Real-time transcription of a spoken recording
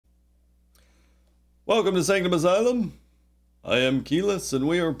Welcome to Sanctum Asylum. I am Keyless and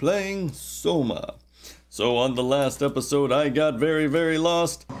we are playing Soma. So on the last episode I got very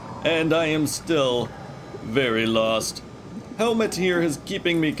lost, and I am still very lost. Helmet here is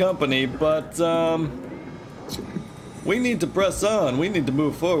keeping me company, but we need to press on, we need to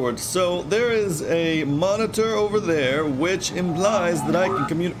move forward. So there is a monitor over there which implies that I can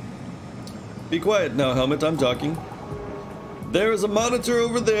communicate. Be quiet now, Helmet, I'm talking. There is a monitor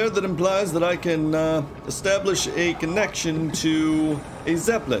over there that implies that I can establish a connection to a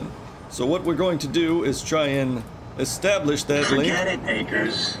Zeppelin. So what we're going to do is try and establish that link. Forget it,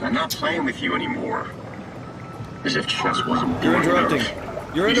 Akers. I'm not playing with you anymore. As if chess wasn't You're interrupting.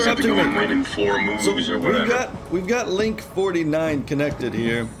 You're interrupting me. Win 4 moves So or whatever. we've got link 49 connected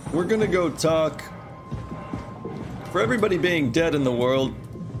here. We're gonna go talk. For everybody being dead in the world,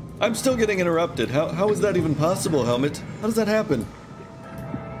 I'm still getting interrupted. How is that even possible, Helmet? How does that happen?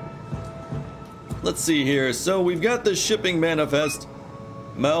 Let's see here. So we've got the shipping manifest.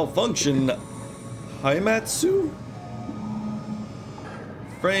 Malfunction. Haimatsu?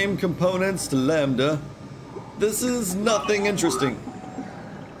 Frame components to Lambda. This is nothing interesting.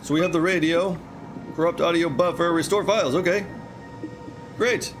 So we have the radio. Corrupt audio buffer. Restore files. Okay.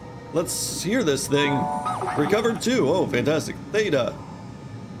 Great. Let's hear this thing. Recovered 2. Oh, fantastic. Theta.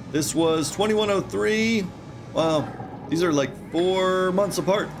 This was 2103. Wow, these are like 4 months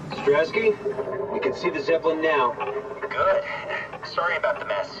apart. Strasky, we can see the Zeppelin now. Good. Sorry about the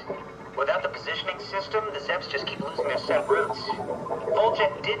mess. Without the positioning system, the Zeps just keep losing their set routes.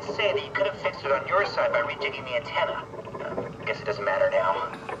 Voljet did say that you could have fixed it on your side by rejigging the antenna. Guess it doesn't matter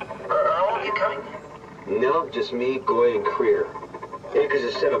now. Are all of you coming? No, just me, Goy, and Creer. Akers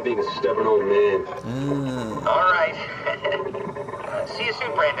is set up being a stubborn old man. All right. See you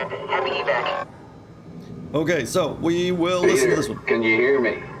soon, Brandon. Happy evac. Okay, so we will listen to this one. Can you hear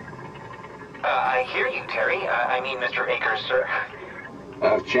me? I hear you, Terry. I mean, Mr. Akers, sir.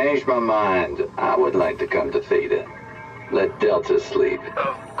 I've changed my mind. I would like to come to Theta. Let Delta sleep.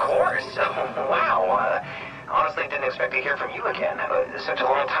 Of course. Wow. Honestly, didn't expect to hear from you again. Such a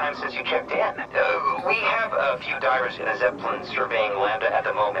long time since you checked in. We have a few divers in a Zeppelin surveying Lambda at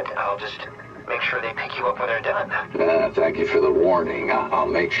the moment. I'll just make sure they pick you up when they're done. Thank you for the warning. I'll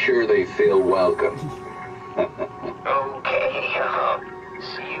make sure they feel welcome. Okay.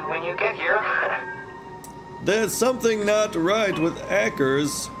 See you when you get here. There's something not right with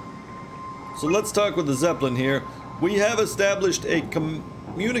Akers. So let's talk with the Zeppelin here. We have established a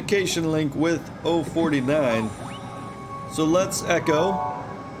communication link with 049. So let's echo.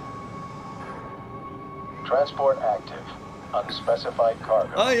 Transport active. Unspecified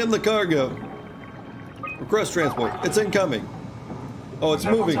cargo. I am the cargo. Request transport. It's incoming. Oh, it's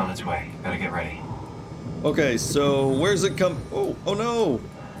Zeppelin's moving. on its way. Better get ready. Okay, so where's it come? Oh no!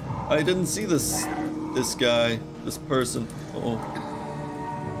 I didn't see this guy, this person.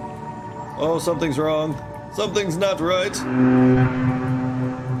 Oh, something's wrong. Something's not right.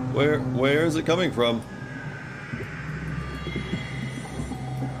 Where is it coming from?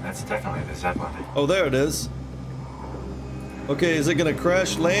 That's definitely the Zeppelin. Oh, there it is. Okay, is it gonna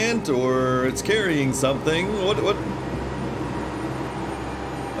crash land or it's carrying something? What?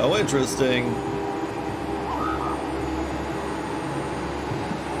 Oh, interesting.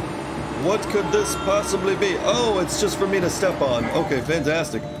 What could this possibly be? Oh, it's just for me to step on. Okay,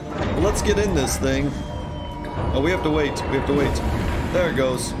 fantastic. Well, let's get in this thing. Oh, we have to wait. We have to wait. There it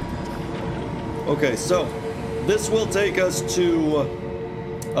goes. Okay, so this will take us to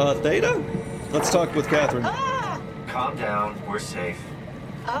Theta? Let's talk with Catherine. Calm down. We're safe.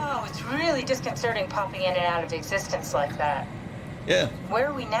 Oh, it's really disconcerting popping in and out of existence like that. Yeah. Where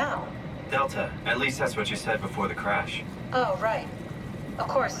are we now? Delta. At least that's what you said before the crash. Oh, right. Of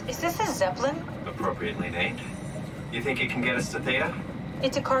course. Is this a Zeppelin? Appropriately named. You think it can get us to Theta?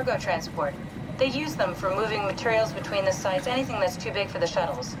 It's a cargo transport. They use them for moving materials between the sites, anything that's too big for the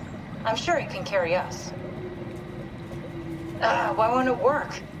shuttles. I'm sure it can carry us. Why won't it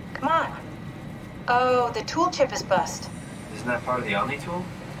work? Come on. Oh, the tool chip is bust. Isn't that part of the Omni tool?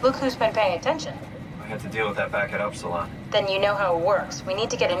 Look who's been paying attention. I had to deal with that back at Upsilon. Then you know how it works. We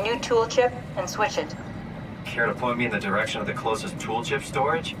need to get a new tool chip and switch it. Care to point me in the direction of the closest tool chip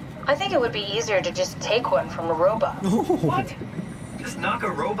storage? I think it would be easier to just take one from a robot. What? Just knock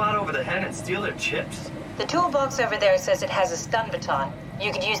a robot over the head and steal their chips? The toolbox over there says it has a stun baton.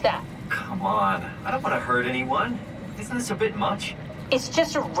 You could use that. Come on. I don't want to hurt anyone. Isn't this a bit much? It's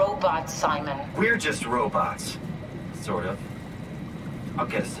just a robot, Simon. We're just robots. Sort of. I'll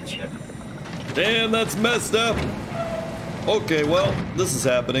get us a chip. Damn, that's messed up. Okay, well, this is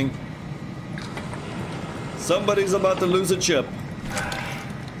happening. Somebody's about to lose a chip.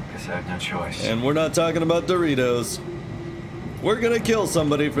 Guess Guess I have no choice. And we're not talking about Doritos. We're gonna kill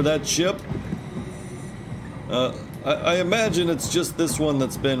somebody for that ship. I imagine it's just this one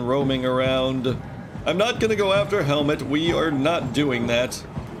that's been roaming around. I'm not gonna go after Helmet. We are not doing that.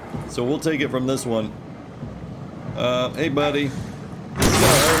 So we'll take it from this one. Hey, buddy.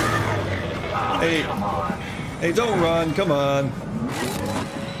 Hey. Come on. Hey, don't run. Come on.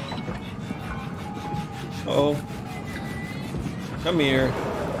 Oh. Come here.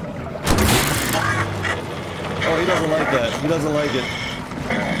 Oh, he doesn't like that. He doesn't like it.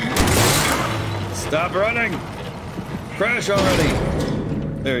 Stop running! Crash already!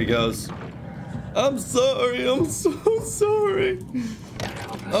 There he goes. I'm sorry. I'm so sorry.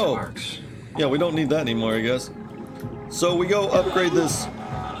 Oh. Works. Yeah, we don't need that anymore, I guess. So we go upgrade this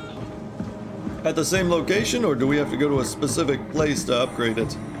at the same location, or do we have to go to a specific place to upgrade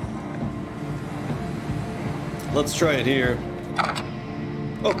it? Let's try it here.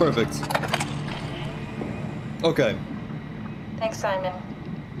 Oh, perfect. Okay. Thanks, Simon.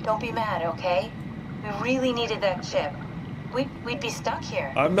 Don't be mad, okay? We really needed that chip. We'd be stuck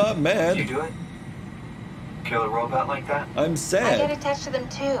here. I'm not mad. Did you do it? Kill a robot like that? I'm I sad. get attached to them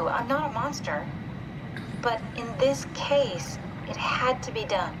too. I'm not a monster. But in this case, it had to be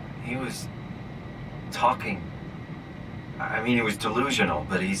done. He was talking. I mean, he was delusional,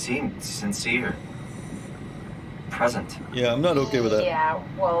 but he seemed sincere. Present. Yeah, I'm not okay with that. Yeah,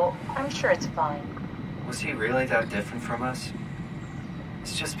 well, I'm sure it's fine. Was he really that different from us?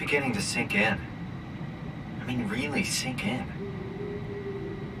 It's just beginning to sink in. I mean, really sink in.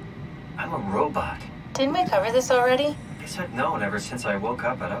 I'm a robot. Didn't we cover this already? I guess I've known ever since I woke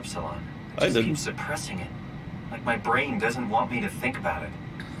up at Upsilon. I Just didn't. keep suppressing it. Like my brain doesn't want me to think about it.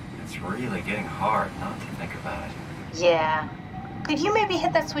 It's really getting hard not to think about it. Yeah. Could you maybe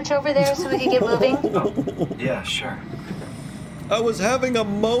hit that switch over there so we can get moving? Oh, yeah, sure. I was having a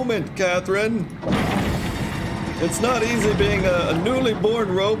moment, Catherine. It's not easy being a newly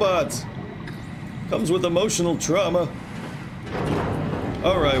born robot. Comes with emotional trauma.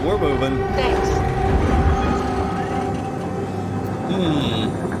 All right, we're moving. Thanks.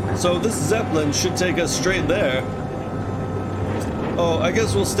 So this Zeppelin should take us straight there. Oh, I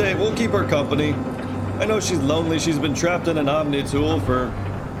guess we'll stay. We'll keep her company. I know she's lonely. She's been trapped in an Omni-tool for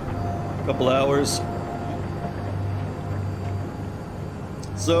a couple hours.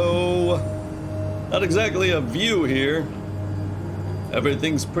 So, not exactly a view here.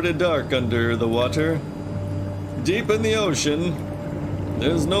 Everything's pretty dark under the water. Deep in the ocean,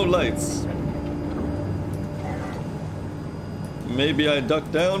 there's no lights. Maybe I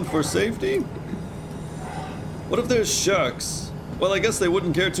duck down for safety? What if there's sharks? Well, I guess they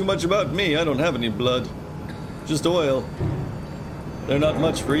wouldn't care too much about me. I don't have any blood. Just oil. They're not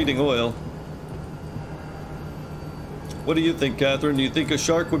much for eating oil. What do you think, Catherine? Do you think a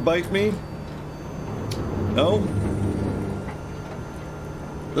shark would bite me? No?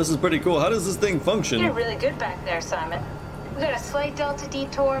 This is pretty cool. How does this thing function? You're really good back there, Simon. We got a slight delta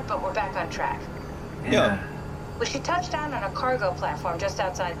detour, but we're back on track. Yeah. We should touch down on a cargo platform just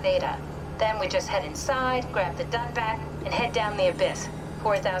outside Theta. Then we just head inside, grab the Dunbat, and head down the abyss.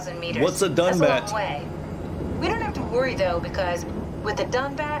 4,000 meters. What's a That's a Dunbat? long way. We don't have to worry, though, because with the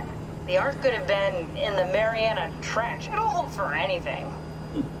Dunbat, the Ark could have been in the Mariana Trench. It'll hold for anything.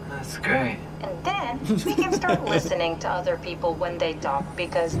 That's great. And then we can start listening to other people when they talk,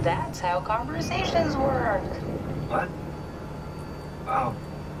 because that's how conversations work. What? Oh,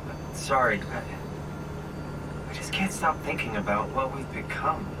 sorry. I just can't stop thinking about what we've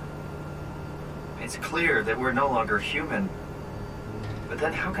become. It's clear that we're no longer human. But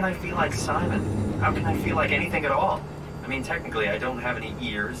then how can I feel like Simon? How can I feel like anything at all? I mean, technically, I don't have any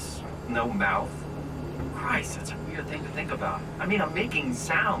ears, no mouth. Christ, that's a weird thing to think about. I mean, I'm making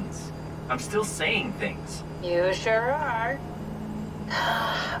sounds. I'm still saying things. You sure are.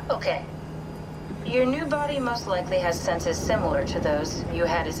 Okay. Your new body most likely has senses similar to those you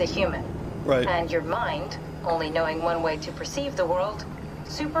had as a human. Right. And your mind, only knowing one way to perceive the world,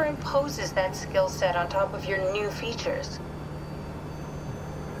 superimposes that skill set on top of your new features.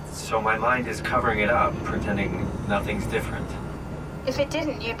 So my mind is covering it up, pretending nothing's different. If it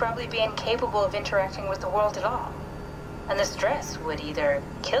didn't, you'd probably be incapable of interacting with the world at all. And the stress would either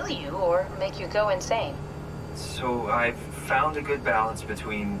kill you or make you go insane. So I've found a good balance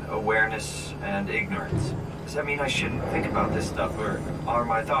between awareness and ignorance. Does that mean I shouldn't think about this stuff, or are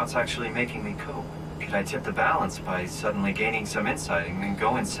my thoughts actually making me cope? Could I tip the balance by suddenly gaining some insight and then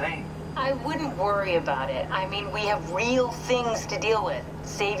go insane? I wouldn't worry about it. I mean, we have real things to deal with.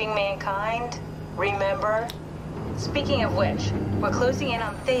 Saving mankind, remember? Speaking of which, we're closing in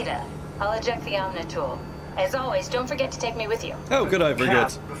on Theta. I'll eject the Omni-tool. As always, don't forget to take me with you. How could I forget?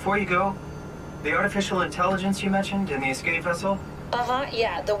 Cap, before you go, the artificial intelligence you mentioned in the escape vessel? Uh-huh,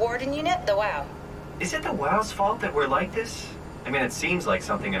 yeah, the Warden unit, the WOW. Is it the WOW's fault that we're like this? I mean, it seems like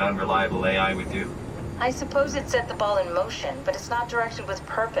something an unreliable AI would do. I suppose it set the ball in motion, but it's not directed with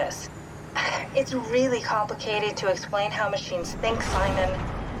purpose. It's really complicated to explain how machines think, Simon.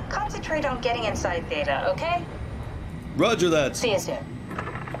 Concentrate on getting inside Theta, okay? Roger that. See you soon.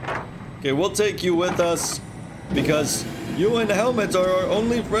 Okay, we'll take you with us because you and Helmet are our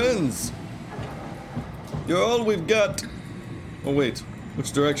only friends. You're all we've got. Oh wait,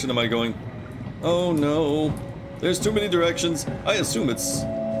 which direction am I going? Oh no, there's too many directions. I assume it's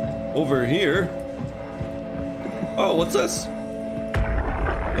over here. Oh, what's this?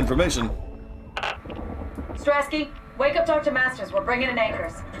 Information. Strasky, wake up Dr. Masters. We're bringing in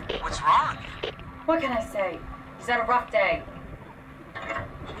anchors. What's wrong? What can I say? He's had a rough day.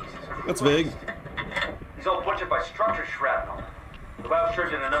 That's vague. He's all butchered by structure shrapnel. The WOW sure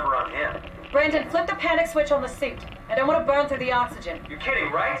did a number on him. Brandon, flip the panic switch on the suit. I don't want to burn through the oxygen. You're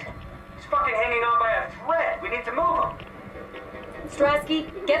kidding, right? He's fucking hanging on by a thread. We need to move him.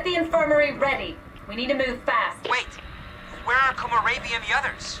 Strasky, get the infirmary ready. We need to move fast. Wait, where are Kumarabi and the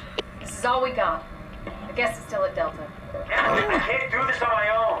others? This is all we got. I guess it's still at Delta. I can't do this on my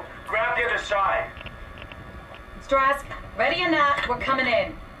own. Grab the other side. Strask, ready or not, we're coming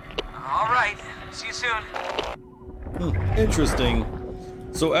in. All right. See you soon. Interesting.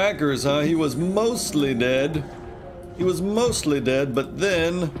 So Ackers, huh? He was mostly dead. He was mostly dead, but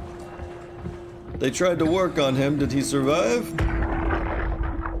then they tried to work on him. Did he survive?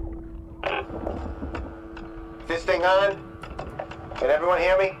 This thing on? Can everyone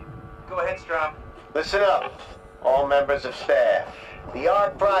hear me? Go ahead, Strom. Listen up, all members of staff. The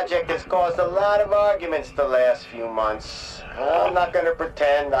ARC project has caused a lot of arguments the last few months. I'm not going to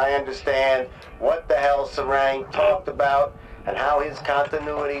pretend I understand what the hell Sarang talked about and how his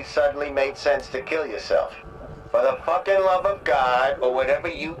continuity suddenly made sense to kill yourself. For the fucking love of God, or whatever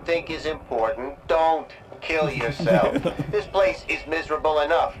you think is important, don't kill yourself. This place is miserable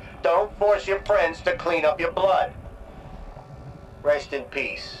enough. Don't force your friends to clean up your blood. Rest in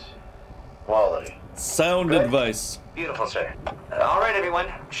peace. Quality. Sound Good? advice. Beautiful, sir. All right, everyone.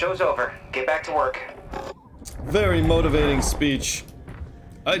 Show's over. Get back to work. Very motivating speech.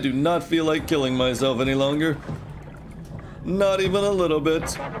 I do not feel like killing myself any longer. Not even a little bit.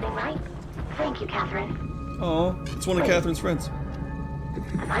 Is everything right? Thank you, Catherine. Oh, it's one of Catherine's friends.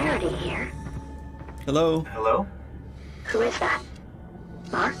 Am I already here? Hello? Hello? Who is that?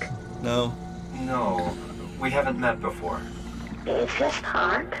 Mark? No. No, we haven't met before. Is this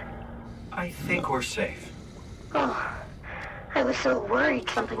Park? I think we're safe. Oh, I was so worried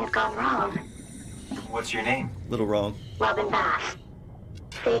something had gone wrong. What's your name? Little wrong. Robin Bass.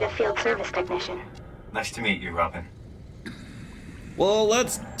 Theta Field Service Technician. Nice to meet you, Robin. Well,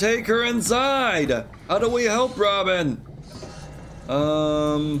 let's take her inside. How do we help Robin?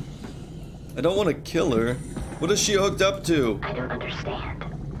 I don't want to kill her. What is she hooked up to? I don't understand.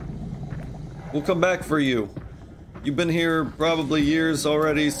 We'll come back for you. You've been here probably years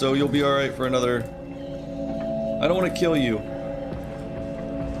already, so you'll be alright for another... I don't want to kill you.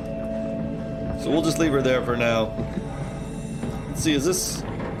 So we'll just leave her there for now. Let's see, is this...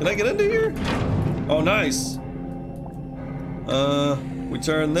 Can I get into here? Oh, nice. We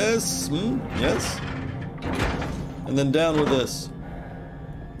turn this. Yes. And then down with this.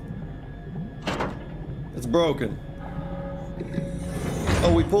 It's broken.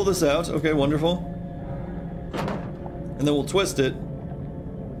 Oh, we pull this out. Okay, wonderful. And then we'll twist it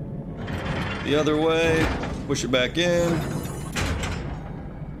the other way. Push it back in.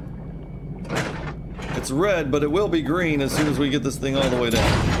 It's red, but it will be green as soon as we get this thing all the way down.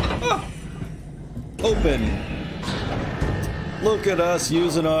 Ah! Open. Look at us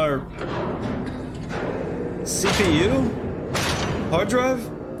using our CPU? Hard drive?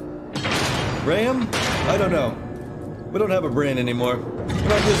 RAM? I don't know. We don't have a brain anymore. We're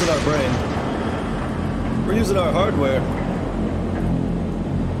not using our brain. We're using our hardware.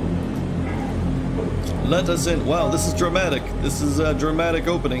 Let us in. Wow, this is dramatic. This is a dramatic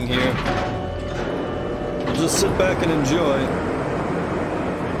opening here. We'll just sit back and enjoy.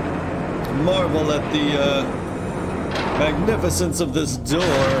 Marvel at the magnificence of this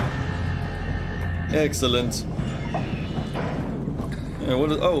door. Excellent. Yeah,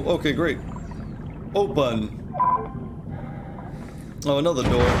 what is, oh, okay, great. Open. Oh, another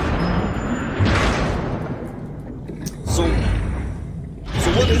door. So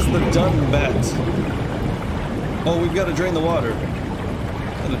what is the done bet? Oh, we've got to drain the water.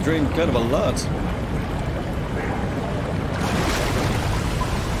 Got to drain kind of a lot.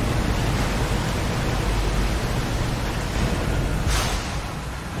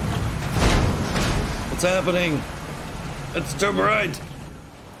 What's happening? It's too bright.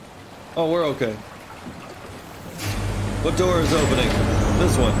 Oh, we're okay. What door is opening?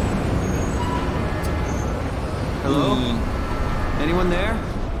 This one. Hello? Anyone there?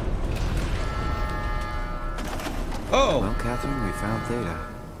 Oh! Well, Catherine, we found Theta.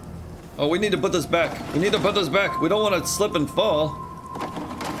 Oh, we need to put this back. We need to put this back. We don't want to slip and fall.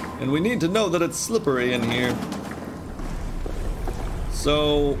 And we need to know that it's slippery in here.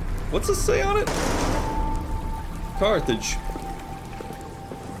 So, what's this say on it? Carthage.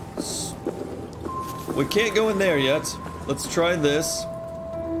 We can't go in there yet. Let's try this.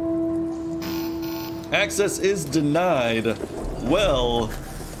 Access is denied. Well,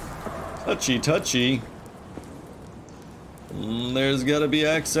 touchy, touchy. There's gotta be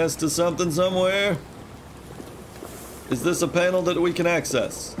access to something somewhere. Is this a panel that we can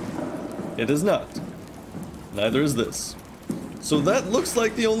access? It is not. Neither is this. So that looks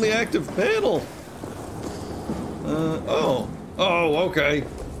like the only active panel. Oh, okay.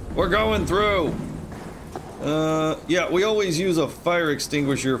 We're going through. Yeah, we always use a fire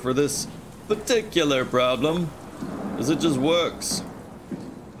extinguisher for this particular problem, because it just works.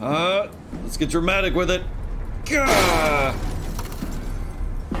 Let's get dramatic with it. Gah!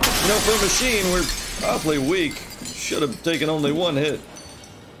 You know, for a machine, we're awfully weak. Should have taken only one hit.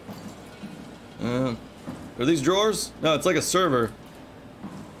 Are these drawers? No, it's like a server.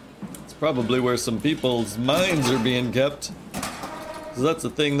 It's probably where some people's minds are being kept. So that's the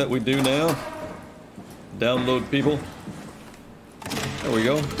thing that we do now. Download people. There we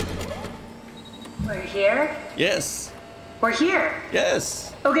go. We're here? Yes. We're here?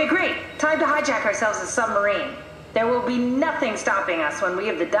 Yes. Okay, great. Time to hijack ourselves a submarine. There will be nothing stopping us when we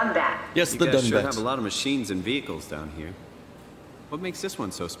have the Dunbat. Yes, you the guys sure Dunbat. have a lot of machines and vehicles down here. What makes this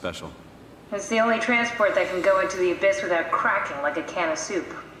one so special? It's the only transport that can go into the abyss without cracking like a can of soup.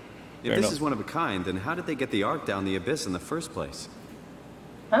 If this is one of a kind, then how did they get the Ark down the abyss in the first place?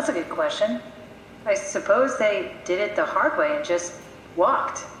 That's a good question. I suppose they did it the hard way and just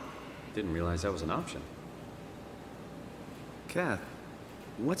walked. Didn't realize that was an option. Kath,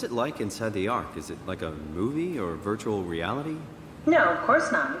 what's it like inside the Ark? Is it like a movie or virtual reality? No, of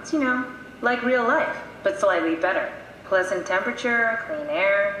course not. It's, like real life, but slightly better. Pleasant temperature, clean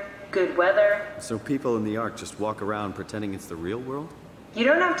air, good weather. So people in the Ark just walk around pretending it's the real world? You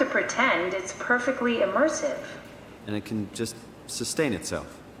don't have to pretend, it's perfectly immersive. And it can just sustain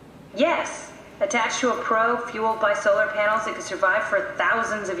itself? Yes. Attached to a probe fueled by solar panels, it could survive for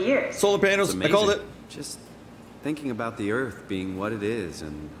thousands of years. Solar panels, I called it. Just thinking about the Earth being what it is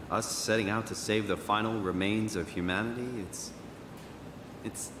and us setting out to save the final remains of humanity,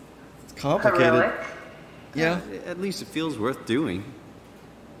 it's complicated. Heroic. Yeah. At least it feels worth doing.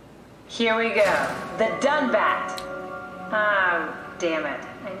 Here we go. The Dunbat. Ah, damn it.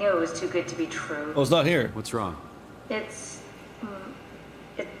 I knew it was too good to be true. Oh, it's not here. What's wrong?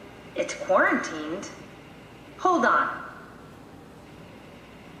 It's quarantined. Hold on.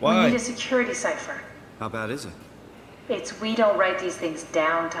 Why? We need a security cipher. How bad is it? It's we don't write these things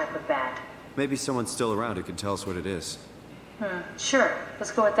down type of bad. Maybe someone's still around who can tell us what it is. Sure.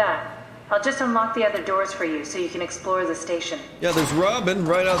 Let's go with that. I'll just unlock the other doors for you so you can explore the station. Yeah, there's Robin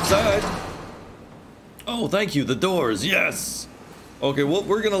right outside. Oh, thank you. The doors. Yes. Okay, well,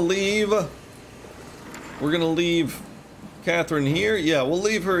 we're gonna leave. We're gonna leave Catherine here. Yeah, we'll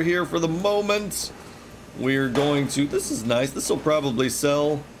leave her here for the moment. We're going to... This is nice. This will probably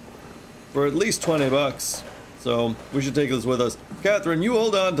sell for at least 20 bucks. So, we should take this with us. Catherine, you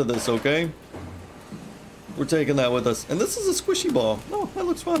hold on to this, okay? We're taking that with us. And this is a squishy ball. Oh, that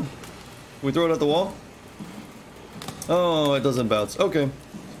looks fun. Can we throw it at the wall? Oh, it doesn't bounce. Okay.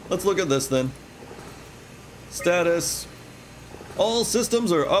 Let's look at this then. Status. All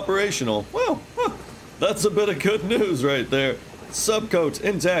systems are operational. Wow. Huh. That's a bit of good news right there. Subcoat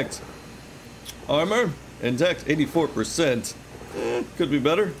intact. Armor intact 84%. Could be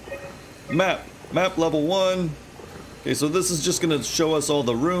better. Map level 1. Okay, so this is just gonna show us all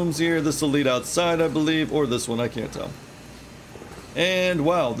the rooms here. This will lead outside, I believe, or this one, I can't tell. And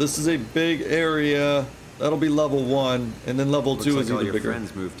wow, this is a big area. That'll be level 1, and then level 2 is even bigger. Your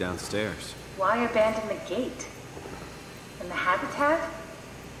friends moved downstairs. Why abandon the gate? And the habitat?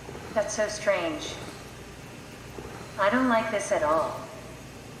 That's so strange. I don't like this at all.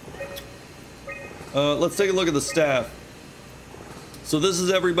 Let's take a look at the staff. So this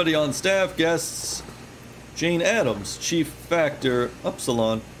is everybody on staff, guests. Jane Adams, Chief Factor,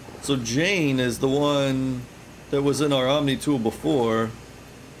 Upsilon. So Jane is the one that was in our Omni tool before.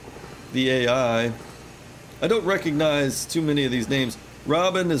 The AI. I don't recognize too many of these names.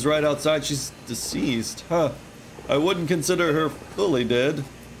 Robin is right outside. She's deceased. Huh. I wouldn't consider her fully dead.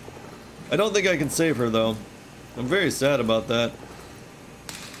 I don't think I can save her though. I'm very sad about that.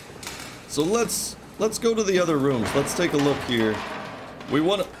 So let's go to the other rooms. Let's take a look here. We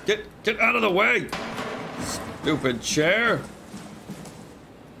want to get out of the way. Stupid chair.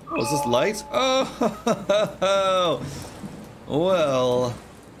 Oh, is this light? Oh, well.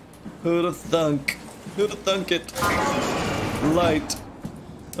 Who'd have thunk? Who'd have thunk it? Light.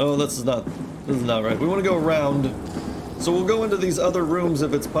 Oh, this is not right. We want to go around. So we'll go into these other rooms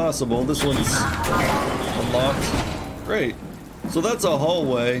if it's possible. This one's unlocked. Great. So that's a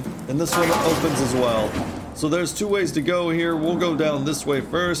hallway, and this one opens as well. So there's two ways to go here. We'll go down this way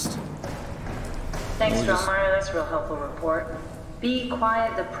first. Thanks, Drummer. That's a real helpful report. Be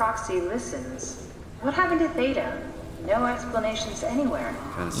quiet, the proxy listens. What happened to Theta? No explanations anywhere.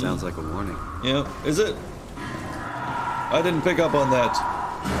 Kinda sounds like a warning. Yeah, is it? I didn't pick up on that.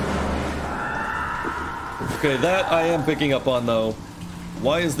 Okay, that I am picking up on though.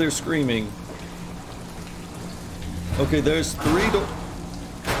 Why is there screaming? Okay, there's three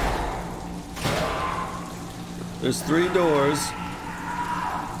doors.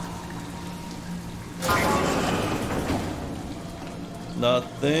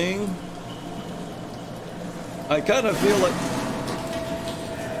 Nothing. I kind of feel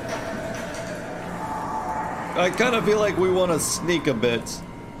like we want to sneak a bit.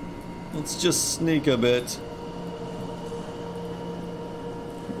 Let's just sneak a bit.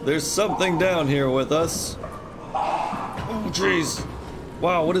 There's something down here with us. Oh, jeez.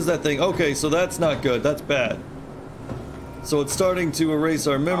 Wow, what is that thing? Okay, so that's not good. That's bad. So it's starting to erase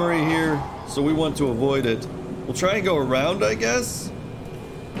our memory here, so we want to avoid it. We'll try and go around, I guess?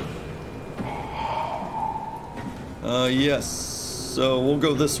 Yes. So we'll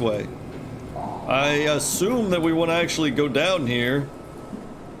go this way. I assume that we want to actually go down here.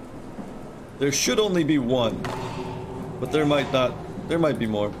 There should only be one. But there might not. There might be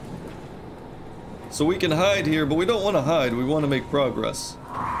more. So we can hide here, but we don't want to hide. We want to make progress.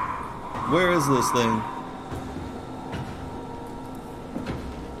 Where is this thing?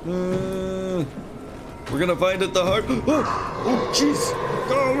 We're gonna find it the hard. Oh, jeez!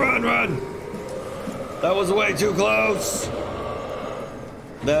 Go, run! That was way too close.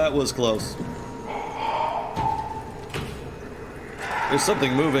 That was close. There's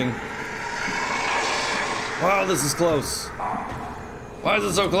something moving. Wow, this is close. Why is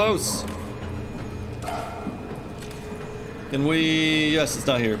it so close? Can we... Yes, it's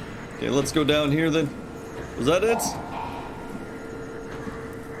not here. Okay, let's go down here then. Was that it?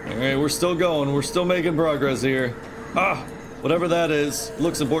 Alright, we're still going. We're still making progress here. Ah! Whatever that is.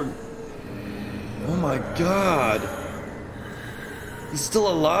 Looks important. Oh my god. He's still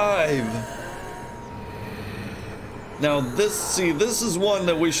alive. Now this... See, this is one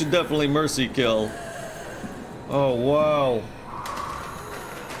that we should definitely mercy kill. Oh, wow.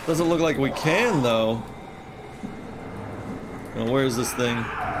 Doesn't look like we can, though. Now, where's this thing?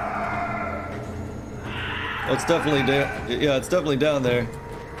 Oh, it's definitely down. Yeah, it's definitely down there.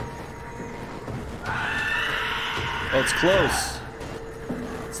 Oh, it's close.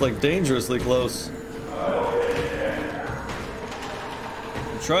 It's like dangerously close.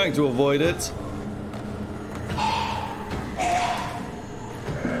 I'm trying to avoid it.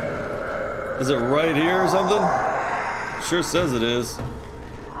 Is it right here or something? Sure says it is.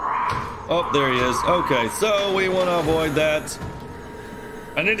 Oh, there he is. Okay, so we want to avoid that.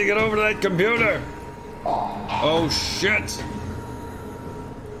 I need to get over to that computer. Oh, shit.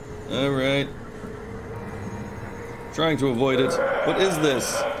 All right. Trying to avoid it. What is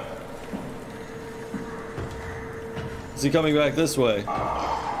this? Is he coming back this way?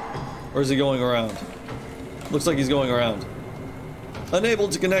 Or is he going around? Looks like he's going around. Unable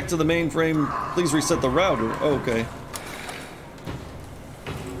to connect to the mainframe, please reset the router. Oh, okay.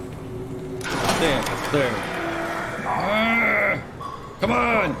 Damn, there. Come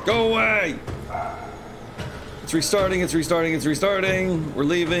on, go away! It's restarting, it's restarting, it's restarting. We're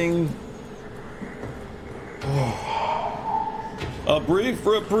leaving. A brief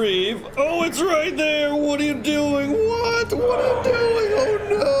reprieve. Oh, it's right there! What are you doing? What? What are you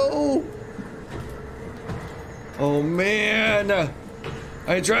doing? Oh, no! Oh, man!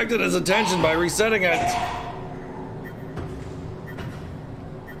 I attracted his attention by resetting it.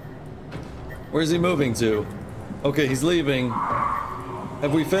 Where's he moving to? Okay, he's leaving.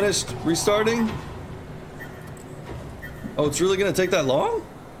 Have we finished restarting? Oh, it's really gonna take that long?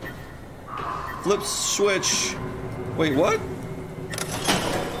 Flip switch. Wait, what?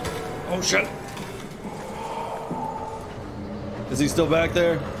 Oh, shit. Is he still back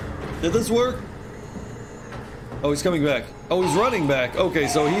there? Did this work? Oh, he's coming back. Oh, he's running back. Okay,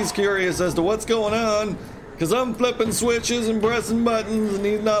 so he's curious as to what's going on. Because I'm flipping switches and pressing buttons and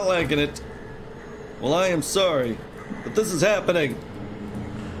he's not liking it. Well, I am sorry, but this is happening.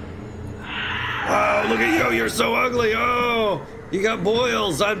 Wow, look at you, you're so ugly. Oh, you got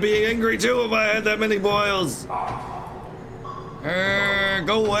boils. I'd be angry too if I had that many boils.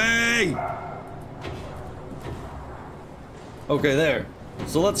 Go away. Okay, there.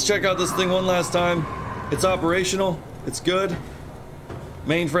 So let's check out this thing one last time. It's operational. It's good.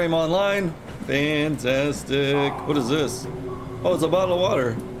 Mainframe online. Fantastic. What is this? Oh, it's a bottle of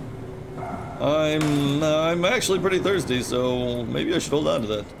water. I'm actually pretty thirsty, so maybe I should hold on to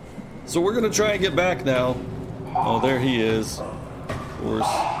that. So we're gonna try and get back now. Oh, there he is. Of course.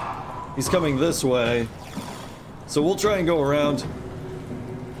 He's coming this way. So we'll try and go around.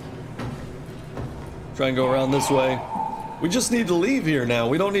 Try and go around this way. We just need to leave here now.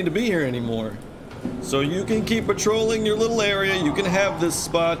 We don't need to be here anymore. So you can keep patrolling your little area. You can have this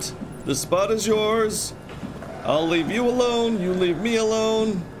spot. This spot is yours. I'll leave you alone. You leave me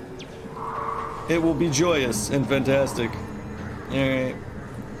alone. It will be joyous and fantastic. Alright.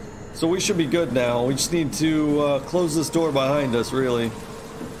 So we should be good now. We just need to close this door behind us, really.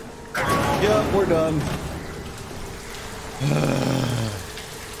 Yep, we're done.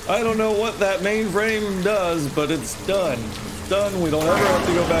 I don't know what that mainframe does, but it's done. It's done. We don't ever have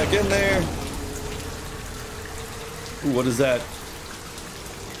to go back in there. Ooh, what is that?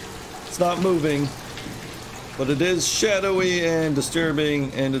 It's not moving, but it is shadowy and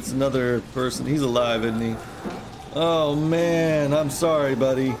disturbing, and it's another person. He's alive, isn't he? Oh man, I'm sorry,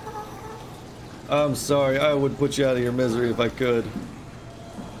 buddy. I'm sorry. I would put you out of your misery if I could.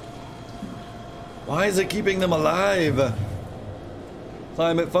 Why is it keeping them alive?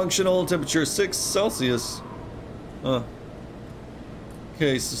 Climate functional, temperature 6 Celsius. Huh.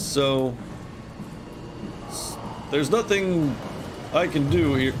 Okay, so there's nothing I can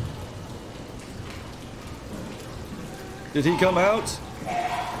do here. Did he come out?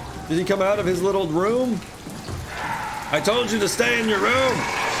 Did he come out of his little room? I told you to stay in your room.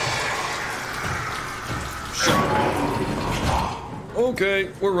 Okay,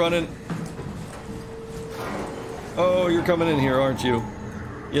 we're running. Oh, you're coming in here, aren't you?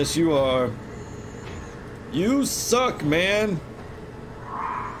 Yes, you are. You suck, man.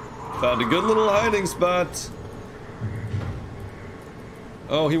 Found a good little hiding spot.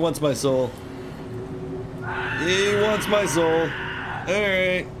 Oh, he wants my soul. He wants my soul.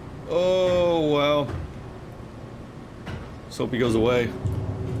 Alright. Oh, wow. Let's hope he goes away.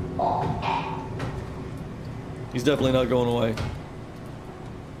 He's definitely not going away.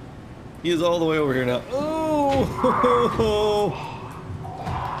 He is all the way over here now. Oh!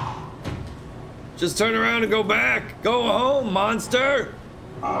 Just turn around and go back. Go home, monster.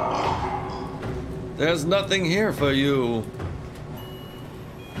 There's nothing here for you.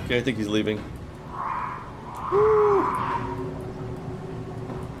 Okay, I think he's leaving. Woo.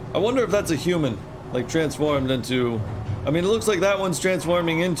 I wonder if that's a human, like transformed into... I mean, it looks like that one's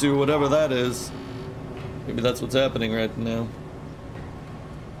transforming into whatever that is. Maybe that's what's happening right now.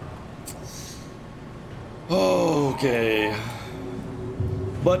 Okay.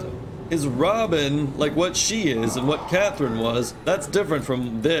 But is Robin like what she is and what Catherine was? That's different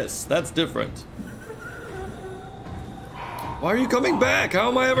from this. That's different. Why are you coming back? How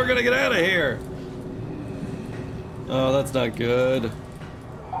am I ever gonna get out of here? Oh, that's not good.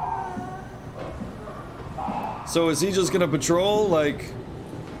 So is he just gonna patrol? Like,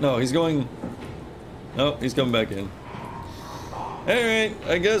 no, he's going... No, he's coming back in. Alright,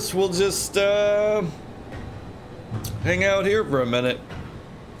 I guess we'll just hang out here for a minute.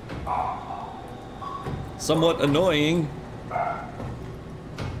 Somewhat annoying.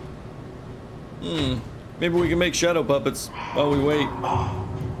 Maybe we can make shadow puppets while we wait.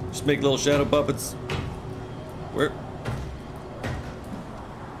 Just make little shadow puppets. Where?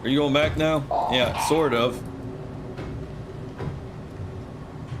 Are you going back now? Yeah, sort of.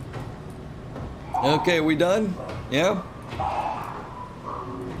 Okay, we done? Yeah?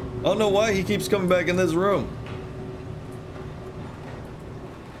 I don't know why he keeps coming back in this room.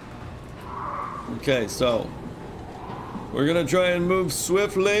 Okay, so we're gonna try and move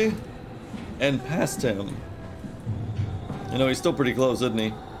swiftly and past him. You know, he's still pretty close, isn't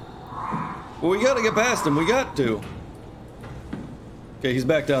he? Well, we gotta get past him. We got to. Okay, he's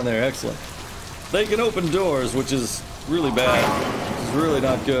back down there. Excellent. They can open doors, which is really bad. Which is really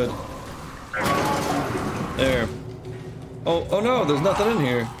not good. There. Oh no, there's nothing in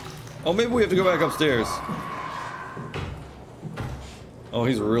here. Oh, maybe we have to go back upstairs. Oh,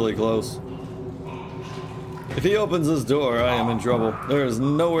 he's really close. If he opens this door, I am in trouble. There is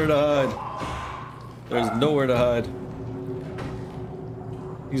nowhere to hide. There's nowhere to hide.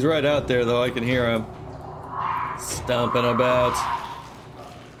 He's right out there, though. I can hear him. Stomping about.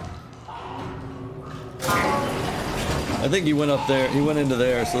 I think he went up there. He went into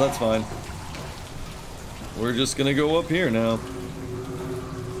there, so that's fine. We're just gonna go up here now.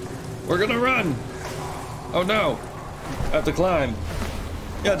 We're gonna run! Oh no! I have to climb.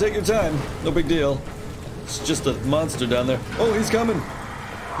 Yeah, take your time. No big deal. It's just a monster down there. Oh, he's coming!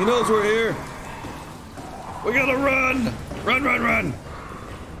 He knows we're here! We gotta run! Run, run, run!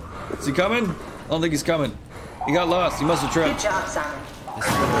 Is he coming? I don't think he's coming. He got lost. He must have tripped. Good job, Simon. This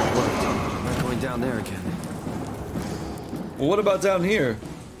is where it worked. I'm not going down there again. Well, what about down here?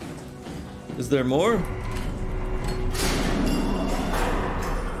 Is there more?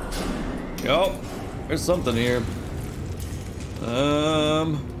 Oh, there's something here.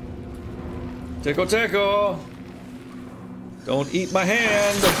 Tickle tickle. Don't eat my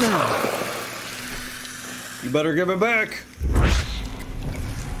hand. You better give it back.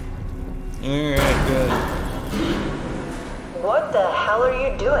 Alright, good. What the hell are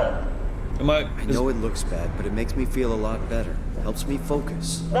you doing? I know it looks bad, but it makes me feel a lot better. Helps me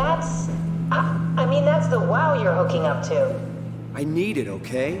focus. That's... I mean, that's the wow you're hooking up to. I need it,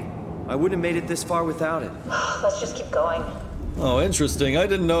 okay? I wouldn't have made it this far without it. Let's just keep going. Oh, interesting. I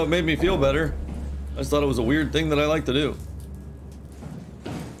didn't know it made me feel better. I just thought it was a weird thing that I like to do.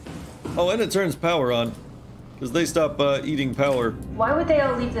 Oh, and it turns power on. Because they stop eating power. Why would they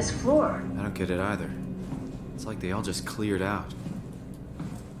all leave this floor? I don't get it either. It's like they all just cleared out.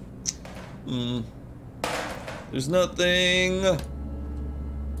 There's nothing.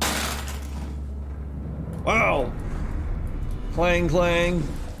 Wow. Clang, clang.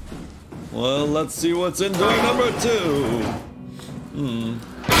 Well, let's see what's in door number 2.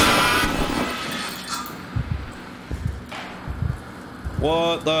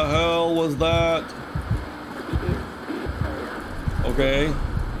 What the hell was that? Okay.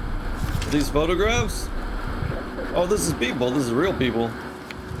 Are these photographs? Oh, this is people. This is real people.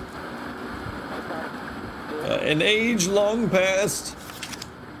 An age long past.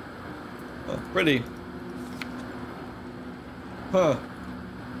 Oh, pretty. Huh.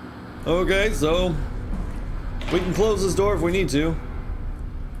 Okay, so we can close this door if we need to.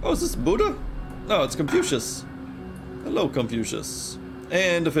 Oh, is this Buddha? No, it's Confucius. Hello, Confucius.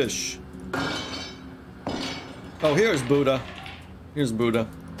 And a fish. Oh, here's Buddha. Here's Buddha.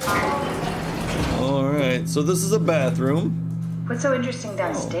 Alright, so this is a bathroom. What's so interesting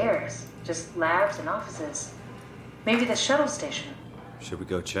downstairs? Just labs and offices. Maybe the shuttle station. Should we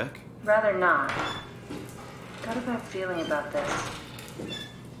go check? Rather not. Got a bad feeling about this.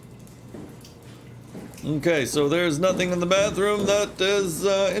 Okay, so there's nothing in the bathroom that is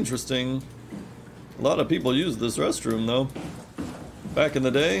interesting. A lot of people use this restroom, though. Back in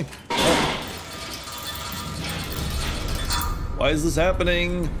the day. Oh. Why is this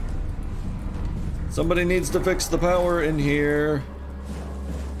happening? Somebody needs to fix the power in here.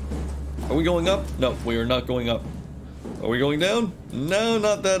 Are we going up? No, we are not going up. Are we going down? No,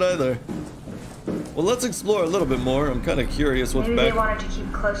 not that either. Well, let's explore a little bit more. I'm kind of curious what's Maybe back. they wanted to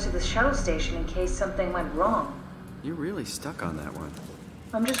keep close to the shuttle station in case something went wrong. You're really stuck on that one.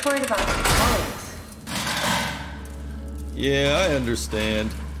 I'm just worried about my colleagues. Yeah, I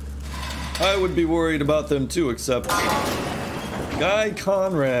understand. I would be worried about them too, except Guy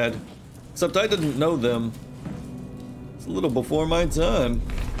Conrad. Except I didn't know them. It's a little before my time.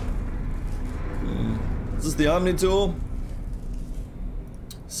 Is this the Omni tool?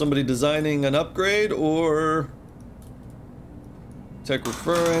 Somebody designing an upgrade or tech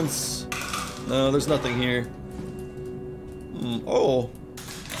reference? No, there's nothing here. Oh,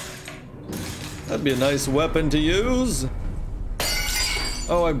 that'd be a nice weapon to use.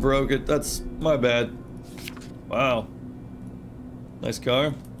 Oh, I broke it. That's my bad. Wow. Nice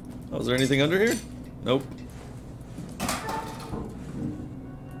car. Oh, is there anything under here? Nope.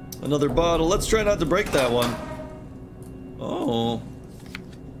 Another bottle. Let's try not to break that one. Oh.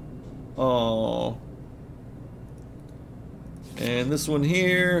 Oh. And this one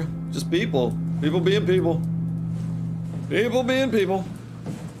here, just people. People being people. People being people.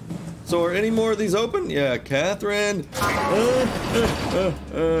 So are any more of these open? Yeah, Catherine. I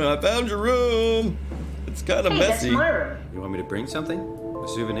found your room. It's kind of messy. That's my room. You want me to bring something? A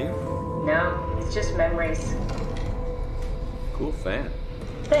souvenir? No, it's just memories. Cool fan.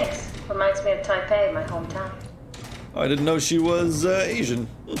 Thanks. Reminds me of Taipei, my hometown. I didn't know she was Asian.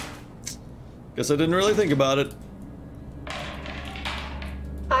 Guess I didn't really think about it.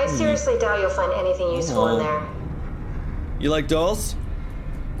 I seriously doubt you'll find anything useful in there. You like dolls?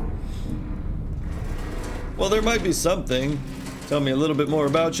 Well, there might be something. Tell me a little bit more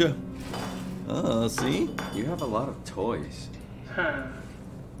about you. Ah, see? You have a lot of toys.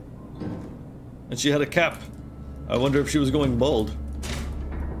 And she had a cap. I wonder if she was going bald.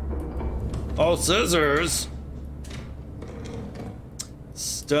 Oh, scissors!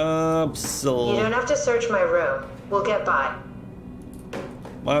 Stop, You don't have to search my room. We'll get by.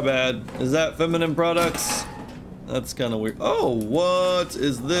 My bad. Is that feminine products? That's kind of weird. Oh, what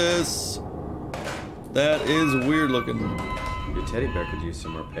is this? That is weird looking. Your teddy bear could use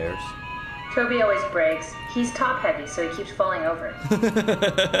some repairs. Toby always breaks. He's top heavy, so he keeps falling over.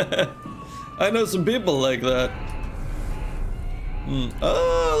 I know some people like that.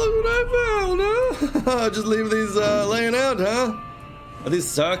 Oh, look what I found, huh? Just leave these laying out, huh? Are these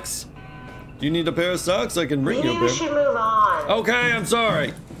socks? Do you need a pair of socks? I can bring you a pair. Maybe we should move on. Okay, I'm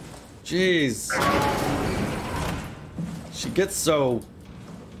sorry. Jeez. She gets so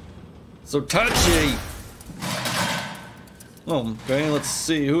touchy. Oh, okay, let's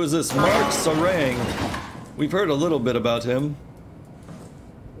see. Who is this? Mark Sarang. We've heard a little bit about him.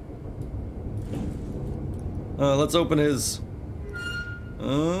 Let's open his...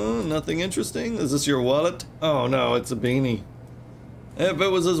 nothing interesting? Is this your wallet? Oh no, it's a beanie. If it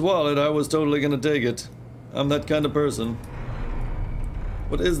was his wallet, I was totally gonna take it. I'm that kind of person.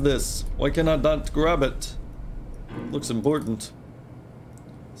 What is this? Why can I not grab it? Looks important.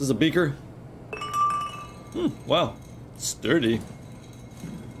 Is this a beaker? Wow. Sturdy.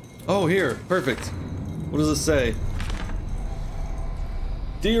 Oh, here. Perfect. What does it say?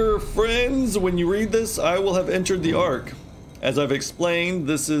 Dear friends, when you read this, I will have entered the Ark. As I've explained,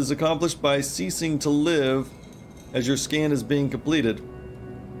 this is accomplished by ceasing to live as your scan is being completed.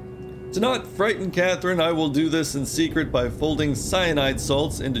 To not frighten Catherine, I will do this in secret by folding cyanide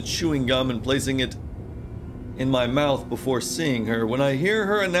salts into chewing gum and placing it in my mouth before seeing her. When I hear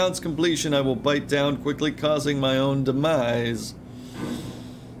her announce completion, I will bite down, quickly causing my own demise.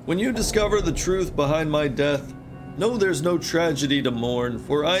 When you discover the truth behind my death, know there's no tragedy to mourn,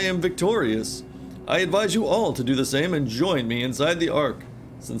 for I am victorious. I advise you all to do the same and join me inside the Ark.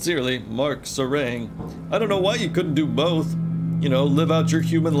 Sincerely, Mark Sarang. I don't know why you couldn't do both. You know, live out your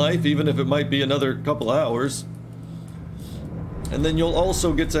human life, even if it might be another couple hours. And then you'll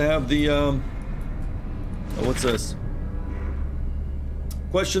also get to have the, oh, what's this?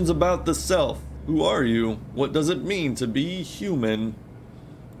 Questions about the self. Who are you? What does it mean to be human?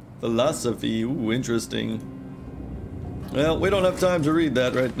 Philosophy. Ooh, interesting. Well, we don't have time to read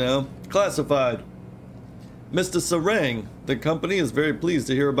that right now. Classified. Mr. Sarang, the company is very pleased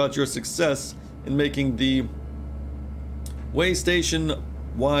to hear about your success in making the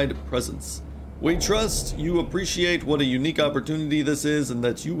Waystation-wide presence. We trust you appreciate what a unique opportunity this is and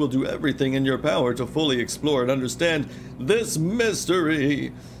that you will do everything in your power to fully explore and understand this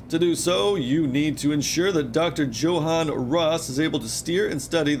mystery. To do so, you need to ensure that Dr. Johann Ross is able to steer and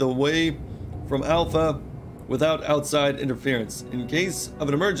study the way from Alpha without outside interference. In case of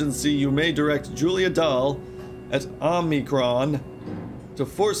an emergency, you may direct Julia Dahl at Omicron to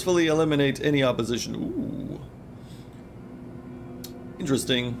forcefully eliminate any opposition. Ooh.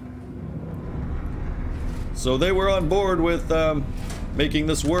 Interesting. So they were on board with making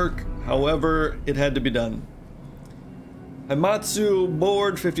this work, however, it had to be done. Hamamatsu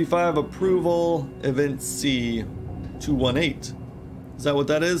Board 55 Approval Event C 218. Is that what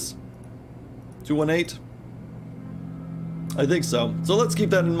that is? 218? I think so. So let's keep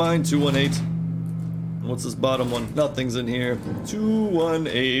that in mind, 218. What's this bottom one? Nothing's in here.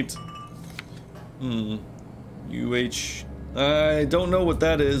 218. UH. I don't know what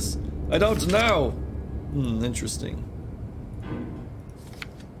that is. I don't know. Interesting.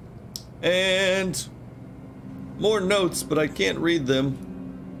 And more notes, but I can't read them.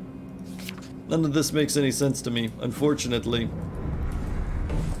 None of this makes any sense to me, unfortunately.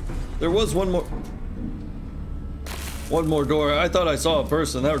 There was one more door. I thought I saw a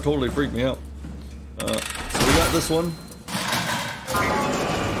person. That would totally freak me out. So we got this one.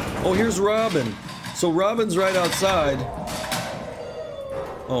 Oh, here's Robin. So Robin's right outside.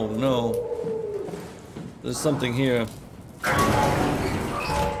 Oh no. There's something here.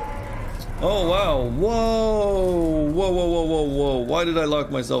 Oh wow. Whoa. Whoa, whoa, whoa, whoa, whoa. Why did I lock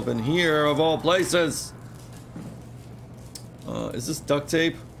myself in here of all places? Is this duct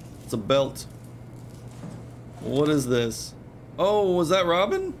tape? It's a belt. What is this? Oh, was that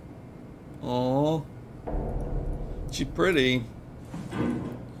Robin? Oh, she's pretty.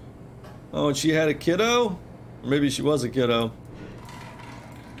 Oh, and she had a kiddo? Or maybe she was a kiddo.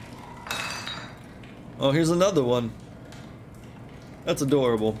 Oh, here's another one. That's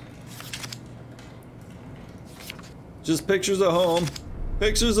adorable. Just pictures of home.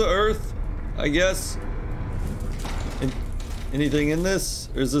 Pictures of Earth, I guess. Anything in this?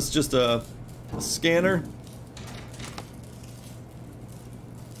 Or is this just a scanner?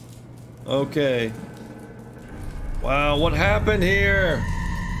 Okay. Wow, what happened here?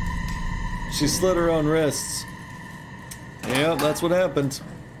 She slit her own wrists. Yeah, that's what happened.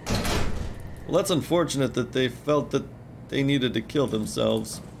 Well, that's unfortunate that they felt that they needed to kill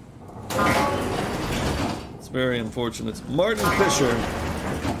themselves. It's very unfortunate. Martin Fisher.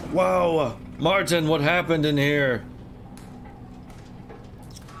 Wow, Martin, what happened in here?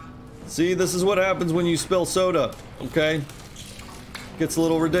 See, this is what happens when you spill soda, okay? Gets a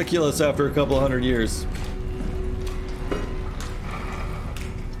little ridiculous after a couple hundred years.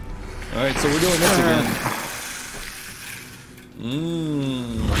 Alright, so we're doing this again.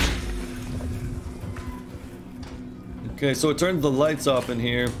 Okay, so it turns the lights off in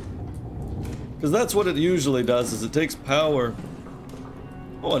here. Because that's what it usually does, is it takes power.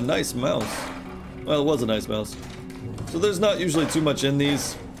 Oh, a nice mouse. Well, it was a nice mouse. So there's not usually too much in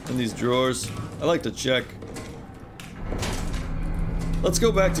these drawers. I like to check. Let's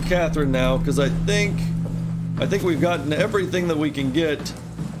go back to Catherine now, because I think we've gotten everything that we can get.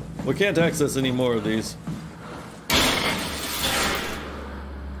 We can't access any more of these.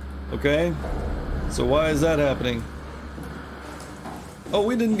 Okay, so why is that happening? Oh,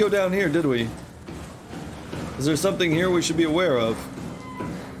 we didn't go down here, did we? Is there something here we should be aware of?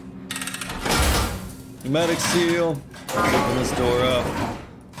 Pneumatic seal. Open this door up.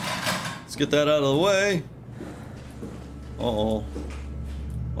 Let's get that out of the way. Uh-oh.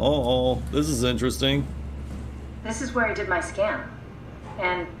 Uh-oh. This is interesting. This is where I did my scan.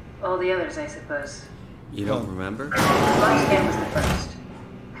 And all the others, I suppose. You don't remember? My scan was the first.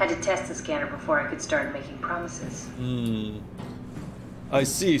 Had to test the scanner before I could start making promises. I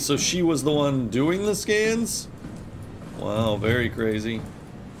see. So she was the one doing the scans? Wow, very crazy.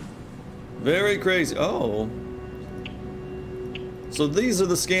 Very crazy. Oh. So these are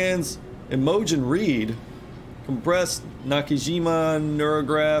the scans. Imogen Reed. Compressed Nakajima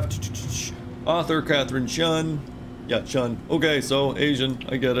neurograph. Author Catherine Chun. Yeah, Chun. Okay, so Asian.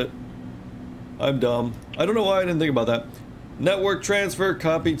 I get it. I'm dumb. I don't know why I didn't think about that. Network transfer,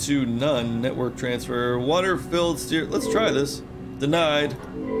 copy to none. Network transfer, water-filled steer. Let's try this. Denied.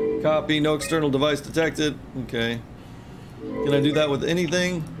 Copy, no external device detected. Okay. Can I do that with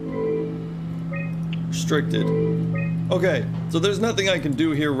anything? Restricted. Okay, so there's nothing I can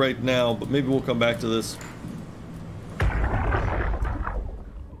do here right now, but maybe we'll come back to this.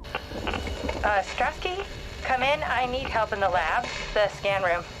 Strasky, come in. I need help in the lab, the scan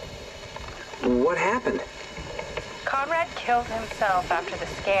room. What happened? Conrad killed himself after the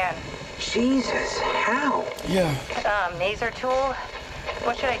scan. Jesus, how? Yeah. Maser tool.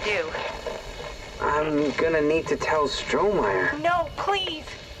 What should I do? I'm gonna need to tell Strohmeyer. No, please.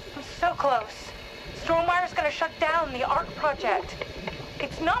 I'm so close. Strohmeyer's gonna shut down the ARC project.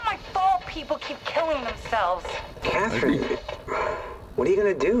 It's not my fault people keep killing themselves. Catherine, what are you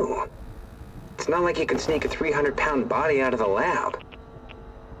gonna do? It's not like you can sneak a 300-pound body out of the lab.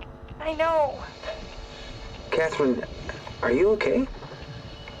 I know. Catherine, are you okay?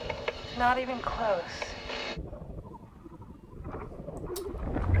 Not even close.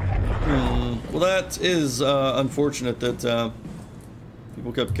 Well, that is unfortunate that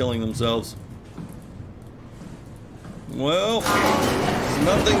people kept killing themselves. Well, there's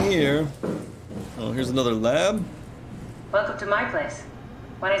nothing here. Oh, here's another lab. Welcome to my place.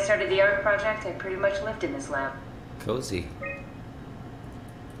 When I started the ARC project, I pretty much lived in this lab. Cozy.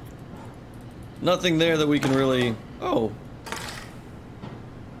 Nothing there that we can really... Oh.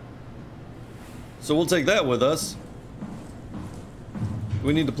 So we'll take that with us. Do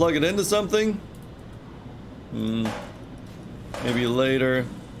we need to plug it into something? Maybe later.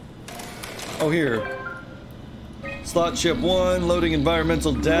 Oh, here. Slot chip 1, loading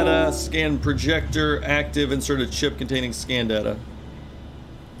environmental data, scan projector, active, insert a chip containing scan data.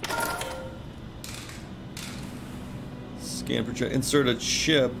 Scan projector, insert a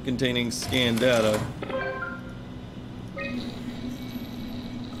chip containing scan data.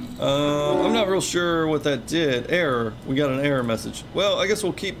 I'm not real sure what that did. Error. We got an error message. Well, I guess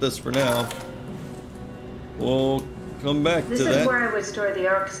we'll keep this for now. We'll come back to that. This is where I would store the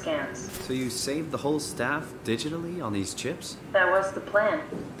ARC scans. So you saved the whole staff digitally on these chips? That was the plan.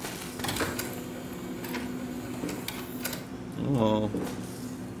 Oh.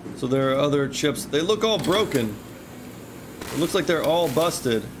 So there are other chips. They look all broken. It looks like they're all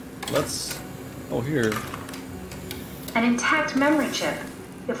busted. Let's... Oh, here. An intact memory chip.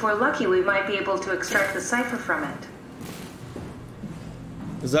 If we're lucky, we might be able to extract the cipher from it.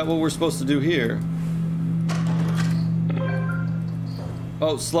 Is that what we're supposed to do here?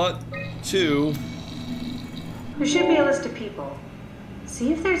 Oh, slot 2. There should be a list of people.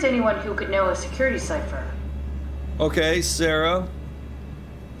 See if there's anyone who could know a security cipher. Okay, Sarah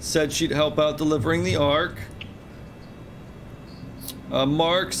said she'd help out delivering the ARC.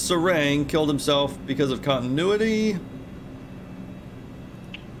 Mark Sarang killed himself because of continuity.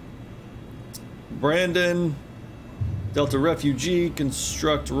 Brandon, Delta Refugee,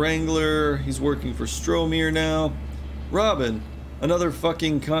 Construct Wrangler. He's working for Stromir now. Robin, another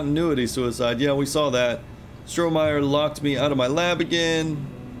fucking continuity suicide. Yeah, we saw that. Stromeyer locked me out of my lab again.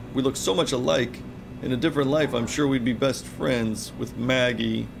 We look so much alike. In a different life, I'm sure we'd be best friends with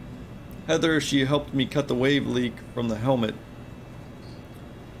Maggie. Heather, she helped me cut the wave leak from the helmet.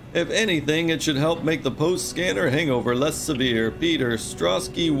 If anything, it should help make the post-scanner hangover less severe. Peter,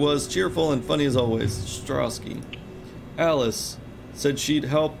 Strosky was cheerful and funny as always. Strosky. Alice said she'd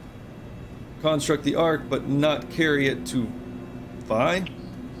help construct the Ark, but not carry it to Vi?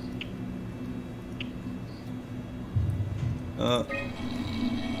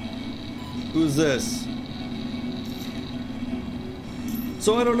 Who's this?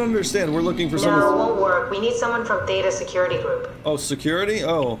 So I don't understand. We're looking for someone. No, it won't work. We need someone from Theta Security Group. Oh, security?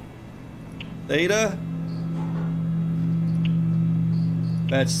 Oh. Theta?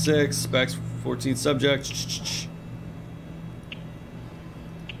 Batch 6, batch 14 subject.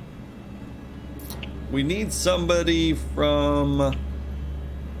 We need somebody from...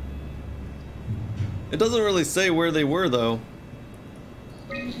 It doesn't really say where they were, though.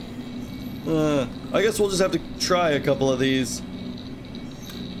 I guess we'll just have to try a couple of these.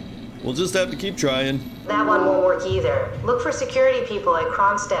 We'll just have to keep trying. That one won't work either. Look for security people at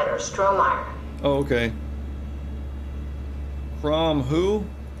Kronstadt or Stromeyer. Oh, okay. Crom who?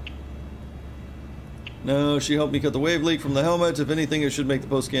 No, she helped me cut the wave leak from the helmet. If anything, it should make the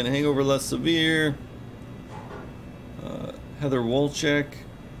post-scan hangover less severe. Heather Wolchek.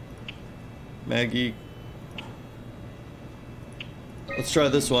 Maggie. Let's try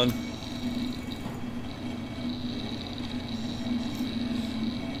this one.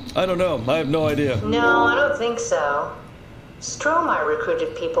 I don't know. I have no idea. No, I don't think so. Stromeyer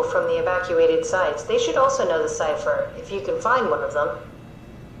recruited people from the evacuated sites. They should also know the cipher, if you can find one of them.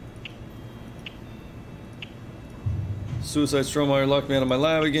 Suicide Stromeyer locked me out of my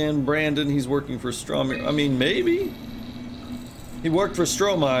lab again. Brandon, he's working for Stromeyer. I mean, maybe? He worked for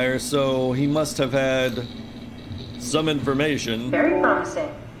Stromeyer, so he must have had some information. Very promising.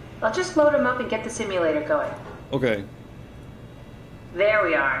 I'll just load him up and get the simulator going. Okay. There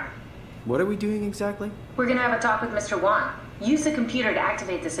we are. What are we doing exactly? We're gonna have a talk with Mr. Wan. Use the computer to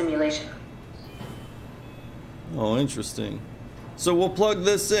activate the simulation. Oh, interesting. So we'll plug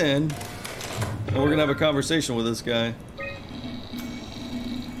this in, and we're gonna have a conversation with this guy.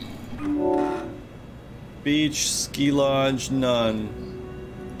 Beach, ski lodge, none.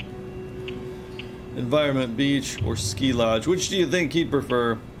 Environment, beach, or ski lodge. Which do you think he'd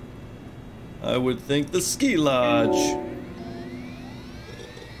prefer? I would think the ski lodge.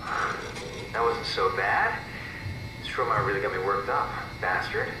 That wasn't so bad. Stromeyer really got me worked up,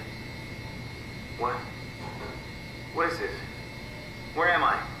 bastard. What? What is this? Where am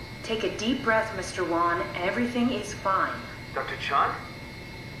I? Take a deep breath, Mr. Wan. Everything is fine. Dr. Chun?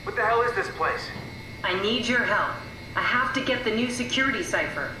 What the hell is this place? I need your help. I have to get the new security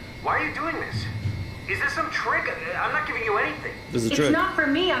cipher. Why are you doing this? Is this some trick? I'm not giving you anything. This is a trick. It's not for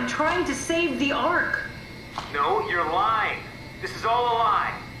me. I'm trying to save the Ark. No, you're lying. This is all a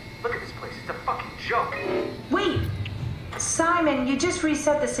lie. Look at this place. It's a fucking joke. Wait. Simon, you just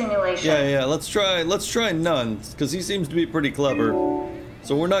reset the simulation. Yeah. Let's try none, because he seems to be pretty clever.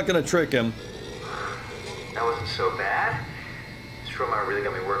 So we're not gonna trick him. That wasn't so bad. Stromeyer really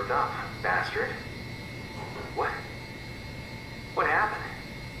got me worked up, bastard. What? What happened?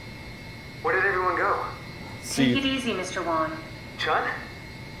 Where did everyone go? Take it easy, Mr. Wan. Chun?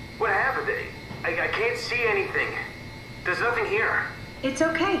 What happened? I can't see anything. There's nothing here. It's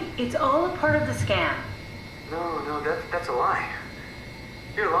okay. It's all a part of the scan. No, that's a lie.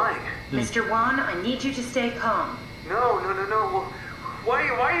 You're lying. Mr. Wan, I need you to stay calm. No. Well, why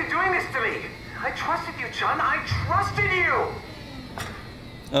are you doing this to me? I trusted you, Chun. I trusted you.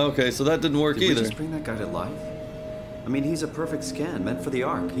 Okay, so that didn't work either. Did we just bring that guy to life? I mean, he's a perfect scan, meant for the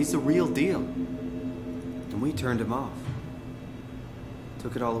Ark. He's the real deal. And we turned him off.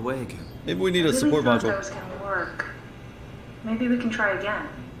 Took it all away again. Maybe we need a support module. module. That was gonna work. Maybe we can try again.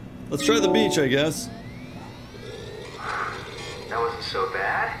 Let's try the beach, I guess. That wasn't so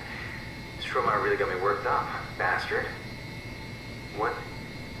bad. Stromeyer really got me worked up, bastard. What?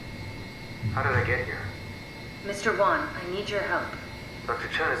 How did I get here? Mr. Wan, I need your help. Dr.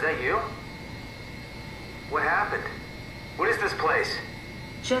 Chun, is that you? What happened? What is this place?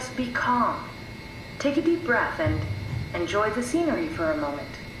 Just be calm. Take a deep breath and enjoy the scenery for a moment.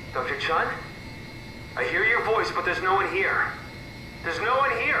 Dr. Chun? I hear your voice, but there's no one here. There's no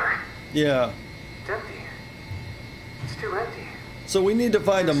one here. Yeah. It's empty. It's too empty. So we need to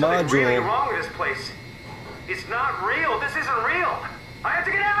find a Something module. really wrong with this place. It's not real. This isn't real. I have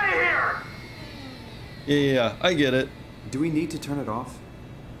to get out of here. Yeah, I get it. Do we need to turn it off?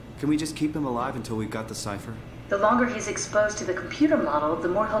 Can we just keep him alive until we've got the cipher? The longer he's exposed to the computer model, the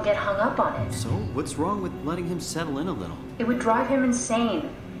more he'll get hung up on it. So, what's wrong with letting him settle in a little? It would drive him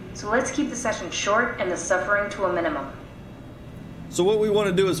insane. So let's keep the session short and the suffering to a minimum. So what we want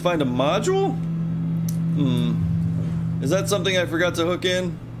to do is find a module? Is that something I forgot to hook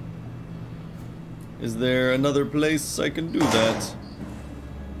in? Is there another place I can do that?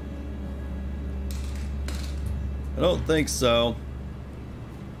 I don't think so.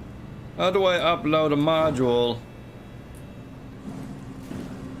 How do I upload a module?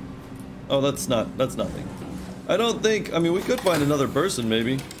 Oh, that's nothing. I don't think, I mean, we could find another person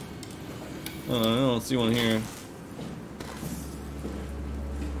maybe. I don't see one here.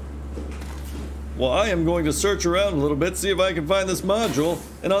 Well, I am going to search around a little bit, see if I can find this module.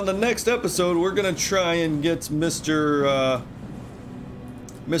 And on the next episode, we're going to try and get Mr.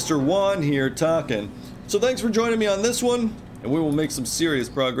 Juan here talking. So thanks for joining me on this one, and we will make some serious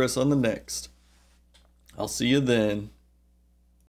progress on the next. I'll see you then.